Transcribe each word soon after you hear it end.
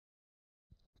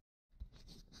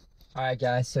Alright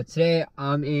guys, so today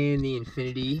I'm in the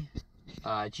Infiniti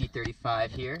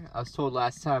G35 here. I was told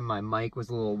last time my mic was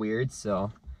a little weird,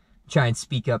 so try and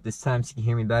speak up this time so you can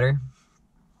hear me better.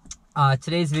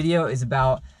 Today's video is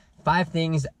about 5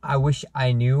 things I wish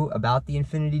I knew about the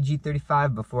Infiniti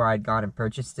G35 before I'd gone and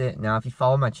purchased it. Now, if you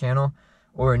follow my channel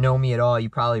or know me at all, you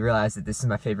probably realize that this is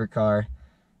my favorite car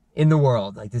in the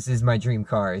world. Like, this is my dream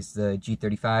car, is the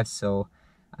G35. So,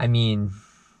 I mean,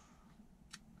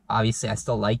 obviously I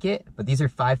still like it, but these are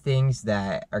 5 things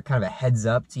that are kind of a heads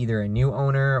up to either a new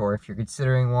owner or if you're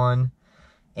considering one.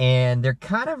 And they're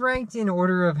kind of ranked in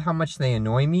order of how much they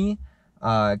annoy me.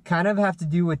 Kind of have to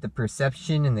do with the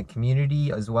perception in the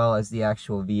community as well as the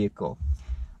actual vehicle.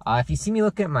 If you see me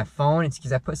looking at my phone, it's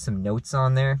because I put some notes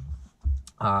on there.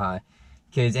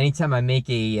 Because anytime I make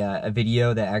a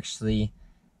video that actually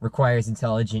requires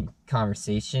intelligent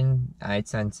conversation, I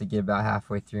tend to get about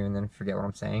halfway through and then forget what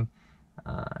I'm saying.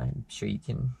 I'm sure you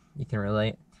can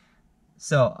relate.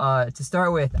 So to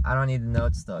start with, I don't need the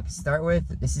notes though. To start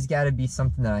with, this has got to be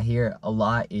something that I hear a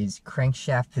lot, is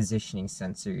crankshaft positioning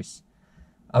sensors.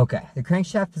 Okay, the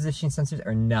crankshaft positioning sensors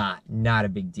are not a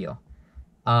big deal.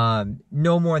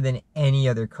 No more than any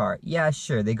other car. Yeah,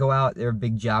 sure, they go out, they're a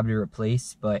big job to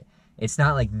replace, but it's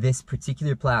not like this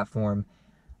particular platform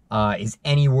is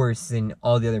any worse than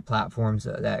all the other platforms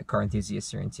that car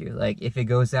enthusiasts are into. Like, if it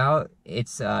goes out,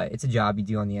 it's a job you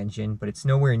do on the engine, but it's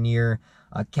nowhere near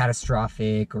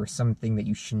catastrophic or something that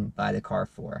you shouldn't buy the car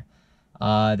for.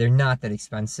 They're not that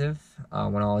expensive.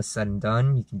 When all is said and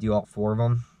done, you can do all 4 of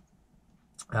them.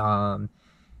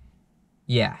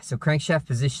 Yeah, so crankshaft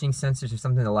positioning sensors are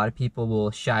something that a lot of people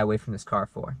will shy away from this car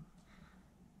for.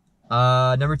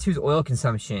 Number 2 is oil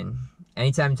consumption.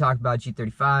 Anytime you talk about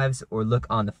G35s or look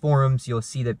on the forums, you'll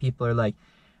see that people are like,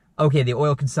 okay, the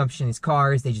oil consumption in these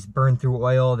cars, they just burn through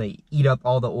oil, they eat up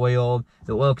all the oil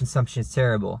consumption is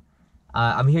terrible.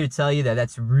 I'm here to tell you that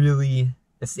that's really,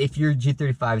 if your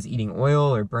G35 is eating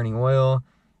oil or burning oil,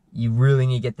 you really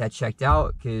need to get that checked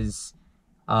out, because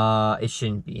it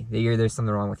shouldn't be. There's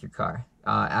something wrong with your car.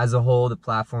 As a whole, the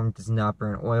platform does not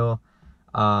burn oil.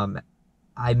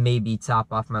 I maybe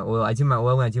top off my oil. I do my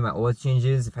oil when I do my oil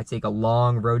changes. If I take a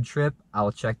long road trip,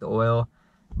 I'll check the oil.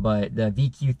 But the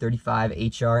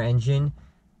VQ35 HR engine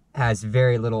has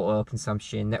very little oil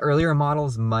consumption. The earlier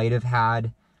models might have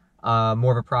had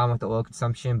more of a problem with the oil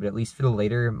consumption, but at least for the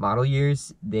later model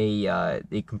years, they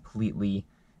completely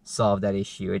solved that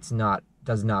issue.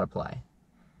 Does not apply.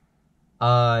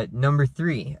 Number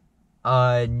 3,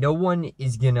 no one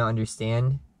is gonna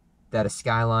understand that a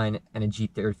Skyline and a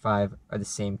G35 are the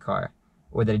same car,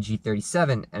 or that a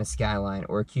G37 and a Skyline,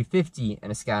 or a Q50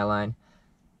 and a Skyline.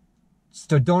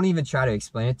 So don't even try to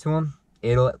explain it to them.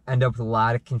 It'll end up with a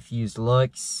lot of confused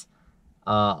looks.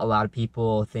 A lot of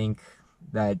people think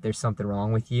that there's something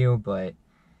wrong with you, but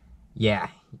yeah.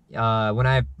 When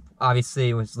I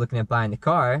obviously was looking at buying the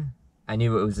car, I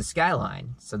knew it was a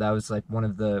Skyline, so that was like one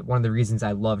of the reasons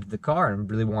I loved the car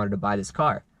and really wanted to buy this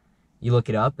car. You look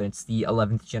it up, and it's the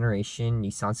 11th generation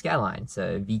Nissan Skyline. It's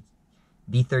a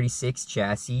V36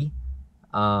 chassis.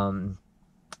 In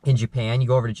Japan, you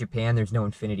go over to Japan, there's no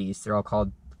Infinitis. They're all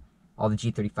called, all the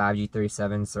G35,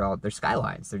 G37s, they're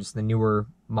Skylines. They're just the newer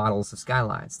models of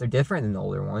Skylines. They're different than the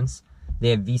older ones. They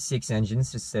have V6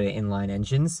 engines instead of inline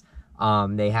engines.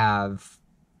 They have,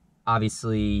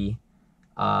 obviously,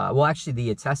 well, actually,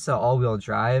 the Tesla all-wheel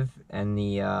drive and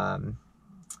the,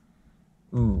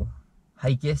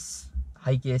 Hikis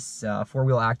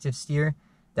 4-wheel active steer,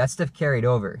 that stuff carried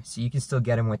over, so you can still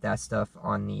get them with that stuff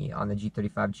on the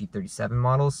G35, G37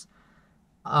 models.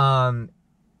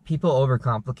 People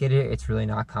overcomplicate it. It's really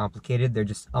not complicated. They're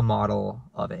just a model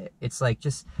of it. It's like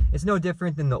it's no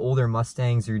different than the older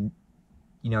Mustangs, or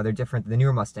they're different than the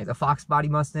newer Mustangs. A Fox body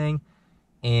Mustang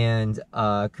and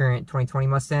current 2020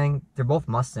 Mustang, they're both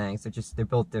Mustangs. They're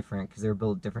built different because they were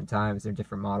built at different times. They're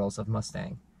different models of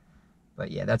Mustang. But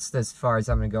yeah, that's as far as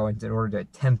I'm going to go in order to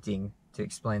attempting to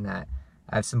explain that.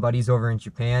 I have some buddies over in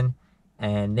Japan,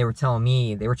 and they were telling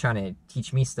me, they were trying to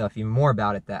teach me stuff even more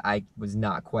about it that I was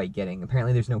not quite getting.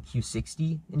 Apparently there's no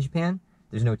Q60 in Japan.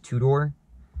 There's no 2-door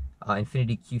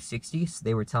Infiniti Q60, so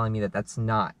they were telling me that that's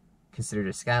not considered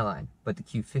a Skyline. But the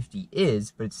Q50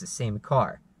 is, but it's the same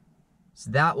car. So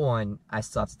that one, I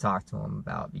still have to talk to them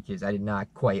about, because I did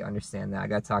not quite understand that. I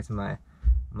got to talk to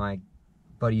my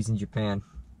buddies in Japan.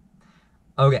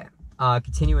 Okay,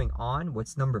 continuing on,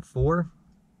 what's number 4?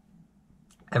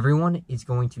 Everyone is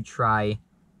going to try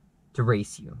to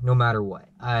race you, no matter what.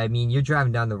 I mean, you're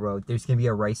driving down the road, there's going to be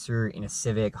a racer in a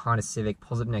Civic, Honda Civic,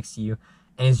 pulls up next to you,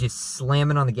 and is just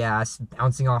slamming on the gas,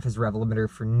 bouncing off his rev limiter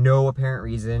for no apparent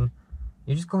reason.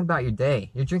 You're just going about your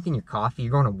day. You're drinking your coffee,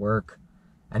 you're going to work,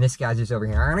 and this guy's just over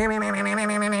here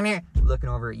looking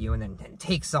over at you and then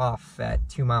takes off at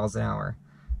 2 miles an hour.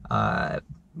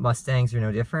 Mustangs are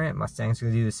no different. Mustangs are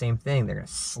going to do the same thing. They're going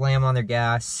to slam on their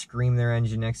gas, scream their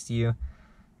engine next to you.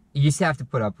 You just have to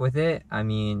put up with it. I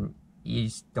mean, you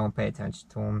just don't pay attention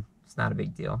to them. It's not a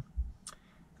big deal.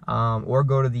 Or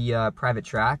go to the private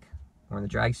track or on the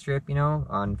drag strip, you know,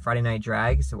 on Friday night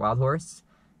drags at Wild Horse,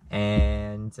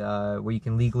 and where you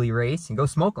can legally race and go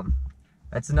smoke them.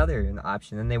 That's another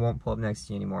option. Then they won't pull up next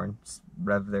to you anymore and just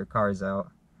rev their cars out.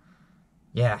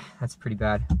 Yeah, that's pretty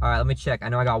bad. All right, let me check. I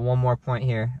know I got one more point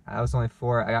here. I was only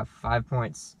 4. I got 5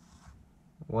 points.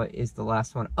 What is the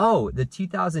last one? Oh, the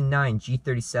 2009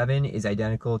 G37 is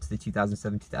identical to the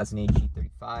 2007-2008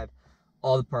 G35.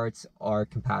 All the parts are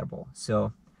compatible.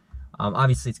 So,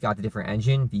 obviously, it's got the different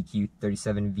engine,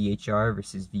 VQ37 VHR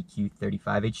versus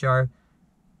VQ35 HR.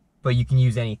 But you can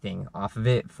use anything off of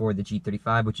it for the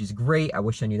G35, which is great. I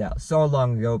wish I knew that so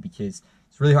long ago, because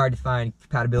it's really hard to find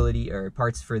compatibility or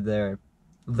parts for the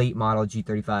late model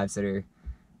G35s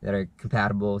that are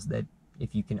compatible. So that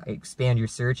if you can expand your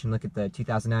search and look at the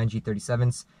 2009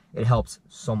 G37s, it helps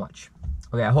so much.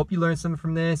 Okay, I hope you learned something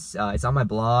from this. It's on my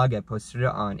blog. I posted it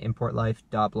on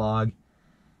importlife.blog.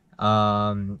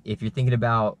 If you're thinking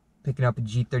about picking up a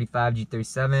G35,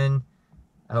 G37,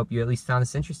 I hope you at least found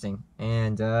this interesting.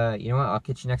 And you know what? I'll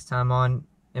catch you next time on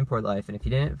Import Life. And if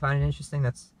you didn't find it interesting,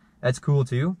 that's cool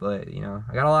too. But you know,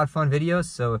 I got a lot of fun videos,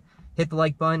 so hit the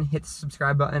like button, hit the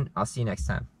subscribe button. I'll see you next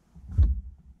time.